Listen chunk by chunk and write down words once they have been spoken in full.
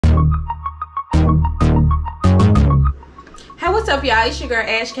What's up, y'all? It's your girl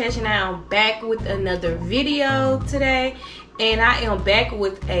Ash Cash, and I am back with another video today. And I am back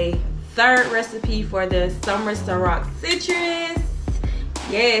with a third recipe for the Summer Ciroc Citrus.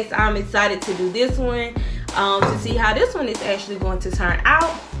 Yes, I'm excited to do this one to see how this one is actually going to turn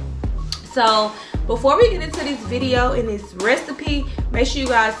out. So before we get into this video and this recipe, make sure you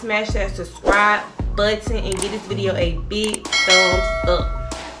guys smash that subscribe button and give this video a big thumbs up.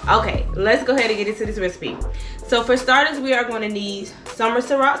 Okay, let's go ahead and get into this recipe. So for starters, we are going to need Summer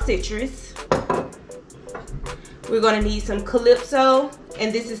Ciroc Citrus. We're going to need some Calypso,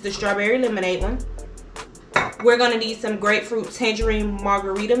 and this is the strawberry lemonade one. We're going to need some Grapefruit Tangerine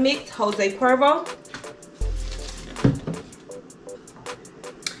Margarita mix, Jose Cuervo.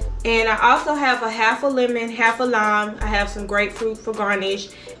 And I also have a half a lemon, half a lime. I have some grapefruit for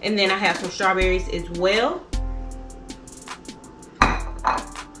garnish, and then I have some strawberries as well.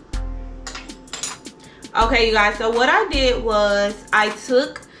 Okay, you guys, so what I did was I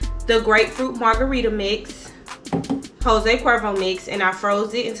took the grapefruit margarita mix, Jose Cuervo mix, and I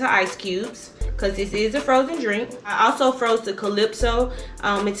froze it into ice cubes because this is a frozen drink. I also froze the Calypso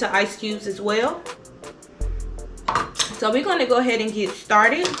into ice cubes as well. So we're going to go ahead and get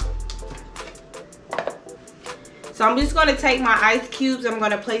started. So I'm just going to take my ice cubes, I'm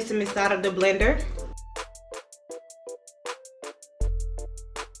going to place them inside of the blender.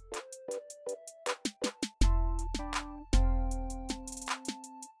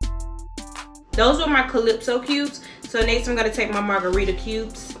 Those were my Calypso cubes. So next I'm going to take my margarita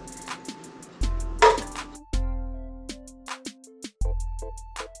cubes.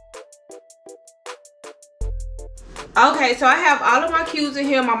 Okay, so I have all of my cubes in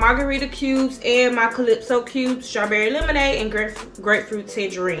here, my margarita cubes and my Calypso cubes, strawberry lemonade and grapefruit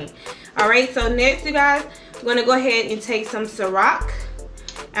tangerine. Alright, so next, you guys, I'm going to go ahead and take some Ciroc.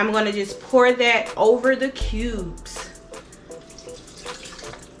 I'm going to just pour that over the cubes.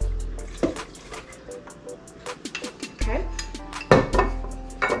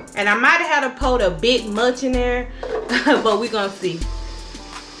 And I might have had to pour a bit much in there, but we're gonna see.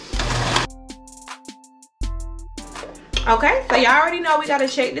 Okay, so y'all already know we gotta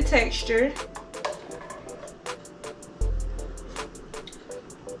shake the texture.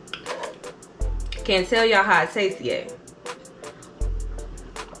 Can't tell y'all how it tastes yet.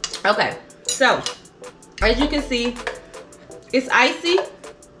 Okay, so as you can see, it's icy,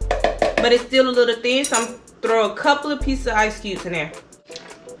 but it's still a little thin, so I'm throw a couple of pieces of ice cubes in there.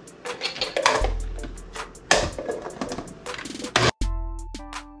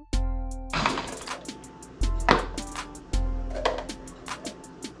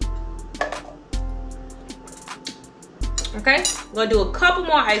 Okay, I'm gonna do a couple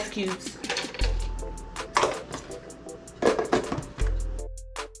more ice cubes.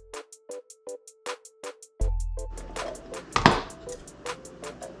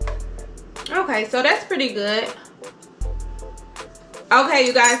 Okay, so that's pretty good. Okay,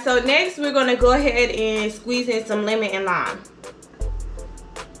 you guys, so next we're gonna go ahead and squeeze in some lemon and lime.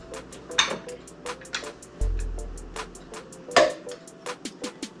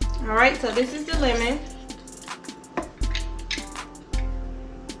 All right, so this is the lemon.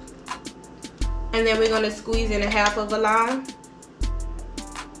 And then we're going to squeeze in a half of a lime.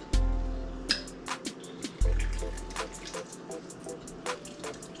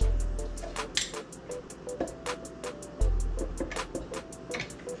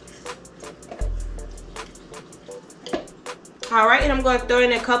 All right, and I'm going to throw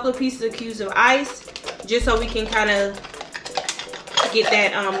in a couple of pieces of cubes of ice just so we can kind of get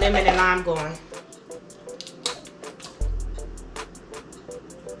that lemon and lime going.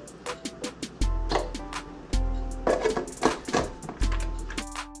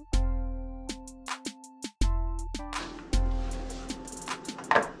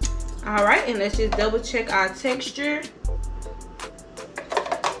 All right, and let's just double check our texture.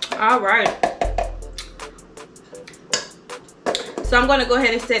 All right. So I'm gonna go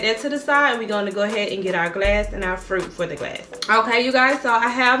ahead and set that to the side, and we're gonna go ahead and get our glass and our fruit for the glass. Okay, you guys, so I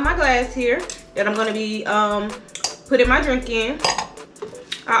have my glass here that I'm gonna be putting my drink in.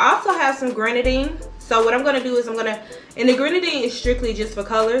 I also have some grenadine. So what I'm gonna do is and the grenadine is strictly just for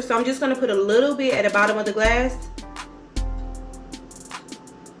color. So I'm just gonna put a little bit at the bottom of the glass.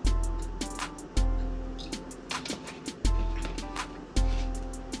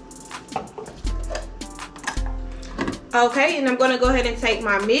 Okay, and I'm gonna go ahead and take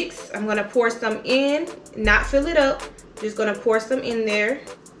my mix. I'm gonna pour some in, not fill it up. Just gonna pour some in there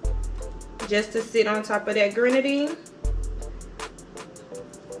just to sit on top of that grenadine.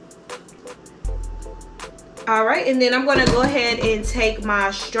 All right, and then I'm gonna go ahead and take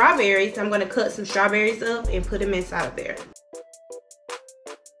my strawberries. I'm gonna cut some strawberries up and put them inside of there.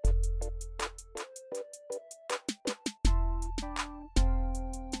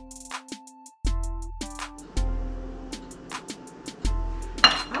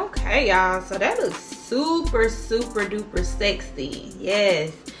 Okay, y'all, so that looks super duper sexy.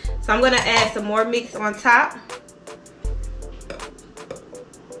 Yes. So I'm gonna add some more mix on top.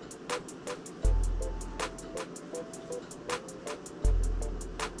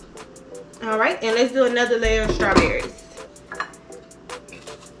 All right, and let's do another layer of strawberries.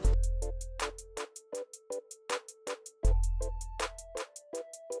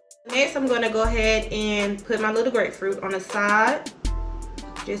 Next, I'm gonna go ahead and put my little grapefruit on the side,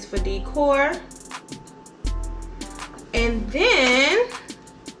 just for decor. And then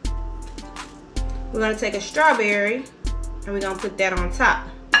we're gonna take a strawberry and we're gonna put that on top.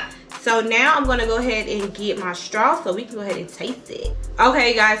 So now I'm gonna go ahead and get my straw so we can go ahead and taste it.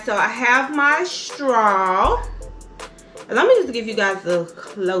 Okay guys, so I have my straw. And let me just give you guys a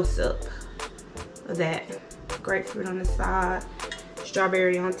close-up of that. Grapefruit on the side,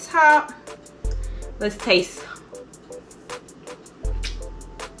 strawberry on top. Let's taste.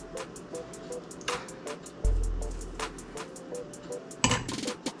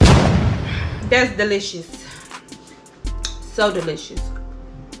 That's delicious. So delicious.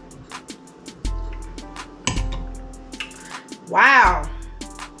 Wow.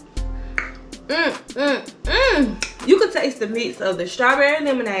 You can taste the mix of the strawberry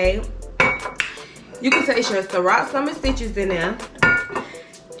lemonade. You can taste your Ciroc Summer Citru in there.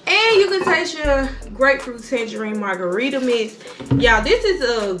 And you can taste your grapefruit tangerine margarita mix. Y'all, this is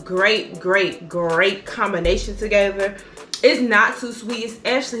a great combination together. It's not too sweet. It's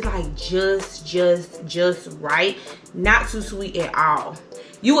actually like just right. Not too sweet at all.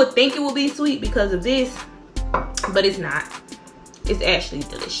 You would think it would be sweet because of this, but it's not. It's actually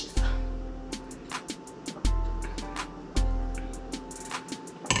delicious.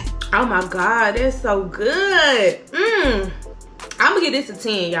 Oh my God, that's so good. I'm gonna give this a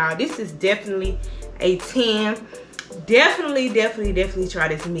 10, y'all. This is definitely a 10. Definitely try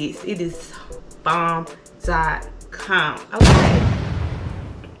this mix. It is bomb.com. Okay.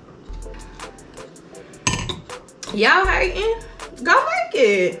 Y'all hating? Go make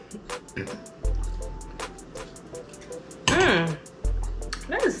it.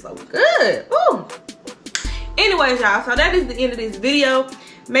 That is so good. Ooh. Anyways, y'all, so that is the end of this video.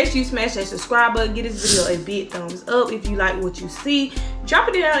 Make sure you smash that subscribe button. Give this video a big thumbs up if you like what you see. Drop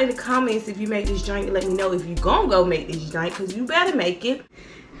it down in the comments if you make this drink. Let me know if you gonna go make this drink, because you better make it.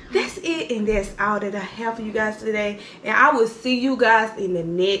 That's it, and that's all that I have for you guys today. And I will see you guys in the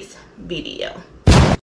next video.